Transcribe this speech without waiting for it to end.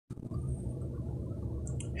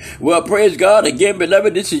Well, praise God again,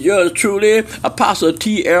 beloved. This is yours truly, Apostle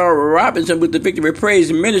T.L. Robinson with the Victory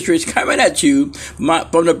Praise Ministries coming at you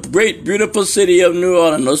from the great, beautiful city of New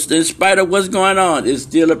Orleans. In spite of what's going on, it's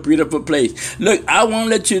still a beautiful place. Look, I want to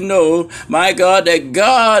let you know, my God, that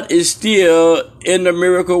God is still in the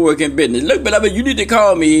miracle working business. Look, beloved, you need to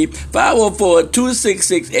call me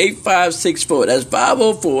 504-266-8564. That's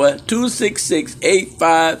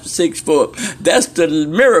 504-266-8564. That's the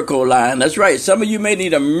miracle line. That's right. Some of you may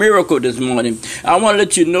need a miracle this morning. I want to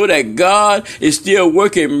let you know that God is still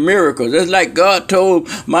working miracles. That's like God told,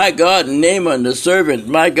 my God, Naaman, the servant,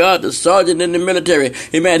 my God, the sergeant in the military.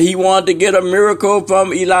 Amen. He wanted to get a miracle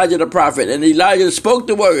from Elijah the prophet. And Elijah spoke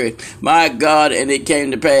the word, my God, and it came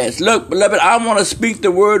to pass. Look, beloved, I want to speak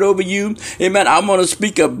the word over you. Amen. I want to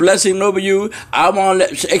speak a blessing over you. I want to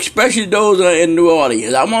let, especially those who are in New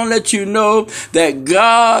Orleans, I want to let you know that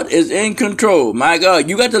God is in control. My God,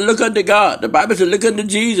 you got to look unto God. The Bible says look unto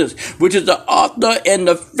Jesus, which is the author and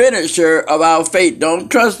the finisher of our faith.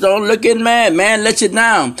 Don't look in man. Man lets you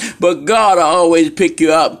down, but God will always pick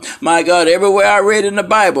you up. My God, everywhere I read in the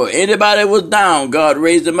Bible, anybody that was down, God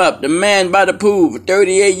raised him up. The man by the pool for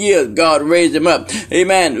 38 years, God raised him up.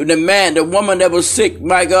 Amen. The woman that was sick,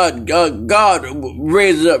 my God, God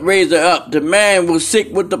raised her up. The man was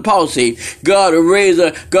sick with the palsy. God raised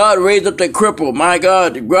up the cripple. My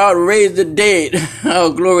God, God raised the dead.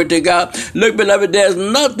 Oh, glory to God. Look, beloved, there's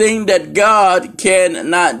nothing that God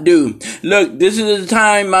cannot do. Look, this is the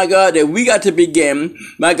time, my God, that we got to begin,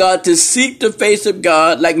 my God, to seek the face of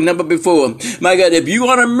God like never before. My God, if you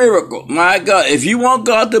want a miracle, my God, if you want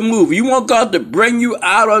God to move, you want God to bring you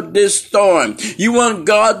out of this storm, you want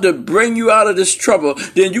God to bring you out of this trouble,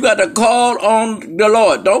 then you got to call on the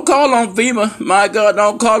Lord. Don't call on FEMA, my God.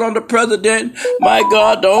 Don't call on the president, my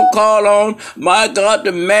God. Don't call on, my God,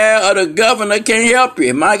 the mayor or the governor can't help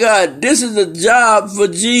you. My God, this is a job for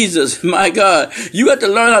Jesus, my God. You got to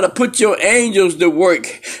learn how to put your angels to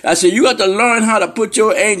work. I said, you got to learn how to put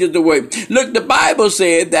your angels to work. Look, the Bible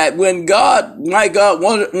said that when God, my God,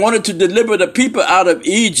 wanted to deliver the people out of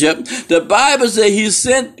Egypt, the Bible said he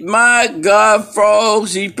sent, my God,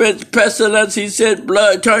 frogs, he sent pestilence, he sent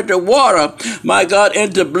blood, turned the water, my God,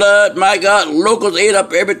 into blood. My God, locusts ate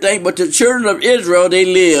up everything, but the children of Israel, they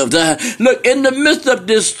lived. Look, in the midst of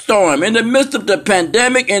this storm, in the midst of the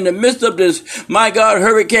pandemic, in the midst of this, my God,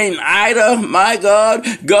 Hurricane Ida, my God,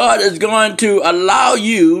 God is going to allow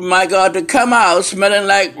you, my God, to come out smelling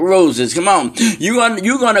like roses. Come on. You're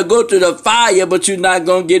going to go through the fire, but you're not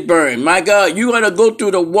going to get burned. My God, you're going to go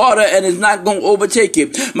through the water and it's not going to overtake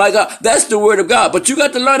you. My God, that's the word of God. But you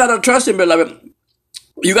got to learn how to trust him, beloved.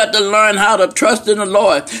 You got to learn how to trust in the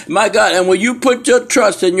Lord, my God. And when you put your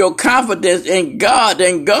trust and your confidence in God,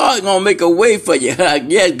 then God gonna make a way for you.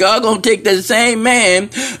 Yes, God gonna take the same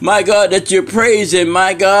man, my God, that you're praising,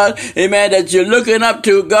 my God, amen, that you're looking up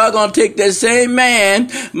to. God gonna take that same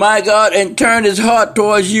man, my God, and turn his heart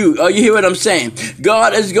towards you. Oh, you hear what I'm saying?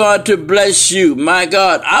 God is going to bless you, my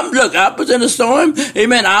God. I was in a storm,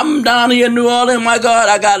 amen. I'm down here in New Orleans, my God.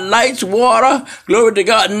 I got lights, water, glory to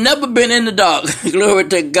God. Never been in the dark, glory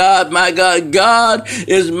to God, my God. God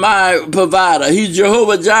is my provider. He's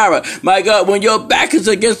Jehovah Jireh. My God, when your back is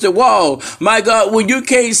against the wall, my God, when you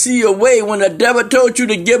can't see your way, when the devil told you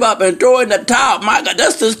to give up and throw in the towel, my God,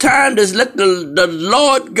 that's the time to let the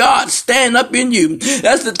Lord God stand up in you.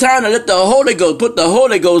 That's the time to let the Holy Ghost, put the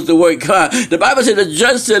Holy Ghost to work. The Bible said the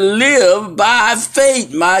just shall live by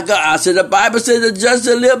faith, my God. I said the Bible said the just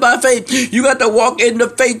shall live by faith. You got to walk in the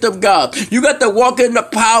faith of God. You got to walk in the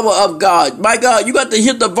power of God. My God, you got to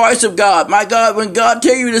hear the voice of God. My God, when God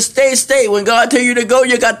tell you to stay, stay. When God tell you to go,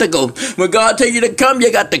 you got to go. When God tell you to come,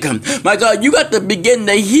 you got to come. My God, you got to begin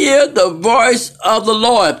to hear the voice of the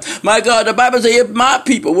Lord. My God, the Bible says, if my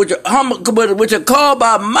people, which are called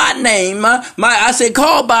by my name,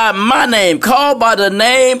 called by my name, called by the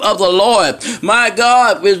name of the Lord. My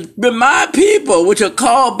God, my people, which are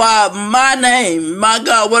called by my name, my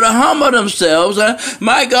God, would humble themselves.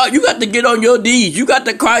 My God, you got to get on your knees. You got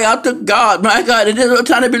to cry out to God. My God, it is no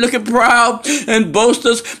time to be looking proud and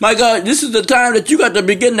boasters. My God, this is the time that you got to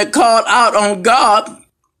begin to call out on God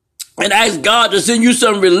and ask God to send you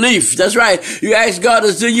some relief. That's right. You ask God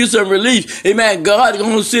to send you some relief. Amen. God is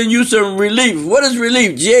going to send you some relief. What is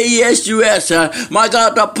relief? Jesus. My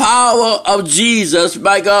God, the power of Jesus,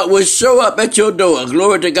 my God, will show up at your door.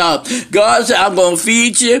 Glory to God. God said, I'm going to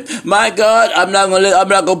feed you. My God, I'm not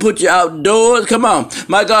going to put you outdoors. Come on.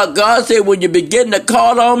 My God, God said, when you begin to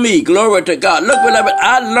call on me, glory to God. Look, beloved,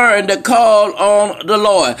 I learned to call on the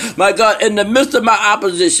Lord. My God, in the midst of my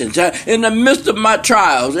oppositions, in the midst of my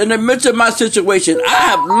trials, in the midst of my situation, I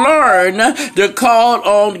have learned to call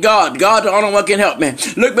on God. God, the only one can help me.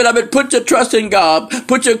 Look, beloved, put your trust in God.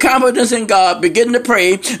 Put your confidence in God. Begin to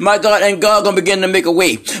pray, my God, and God gonna begin to make a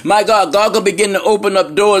way. My God, God gonna begin to open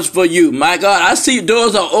up doors for you. My God, I see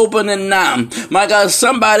doors are opening now. My God,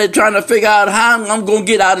 somebody trying to figure out how I'm gonna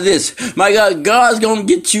get out of this. My God, God's gonna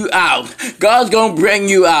get you out. God's gonna bring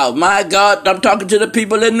you out. My God, I'm talking to the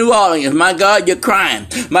people in New Orleans. My God, you're crying.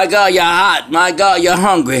 My God, you're hot. My God, you're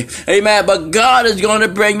hungry. Amen. But God is going to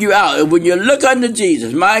bring you out. And when you look unto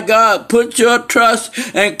Jesus, my God, put your trust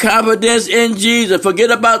and confidence in Jesus.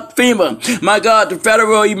 Forget about FEMA. My God, the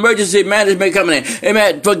Federal Emergency Management Company.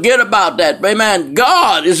 Amen. Forget about that. Amen.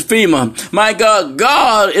 God is FEMA. My God,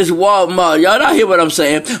 God is Walmart. Y'all not hear what I'm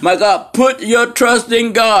saying? My God, put your trust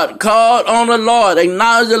in God. Call on the Lord.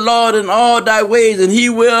 Acknowledge the Lord in all thy ways, and he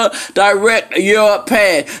will direct your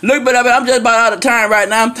path. Look, but I'm just about out of time right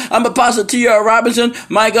now. I'm Apostle T.R. Robinson.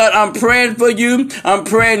 My God, I'm praying for you. I'm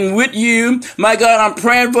praying with you. My God, I'm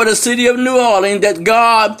praying for the city of New Orleans that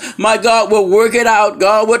God, my God, will work it out.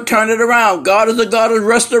 God will turn it around. God is a God of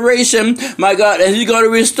restoration. My God, and he's going to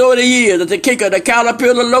restore the years, the kicker, the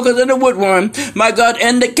caterpillar, the locust, and the woodworm. My God,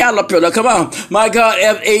 and the caterpillar. Come on. My God,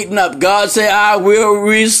 have eaten up. God say, I will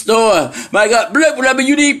restore. My God, whatever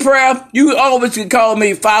you need prayer, you always can call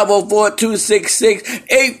me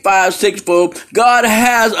 504-266-8564. God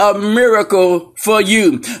has a miracle for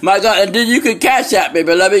you. My God, and then you can cash out me,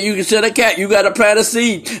 beloved. You can send a cat. You got to plant a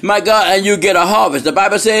seed. My God, and you get a harvest. The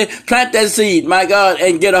Bible says, plant that seed, my God,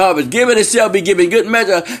 and get a harvest. Give it, it shall be given. Good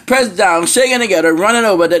measure, pressed down, shaken together, running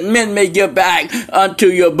over, that men may give back unto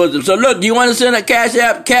your bosom. So look, do you want to send a cash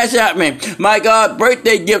app? Cash out me. My God,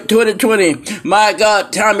 birthday gift 2020. My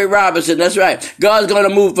God, Tommy Robinson. That's right. God's going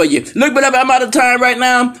to move for you. Look, beloved, I'm out of time right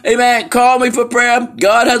now. Amen. Call me for prayer.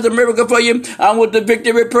 God has a miracle for you. I'm with the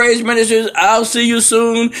Victory Praise Ministries. I'll see you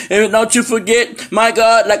soon. And don't you forget, my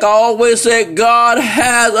God, like I always say, God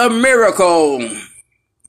has a miracle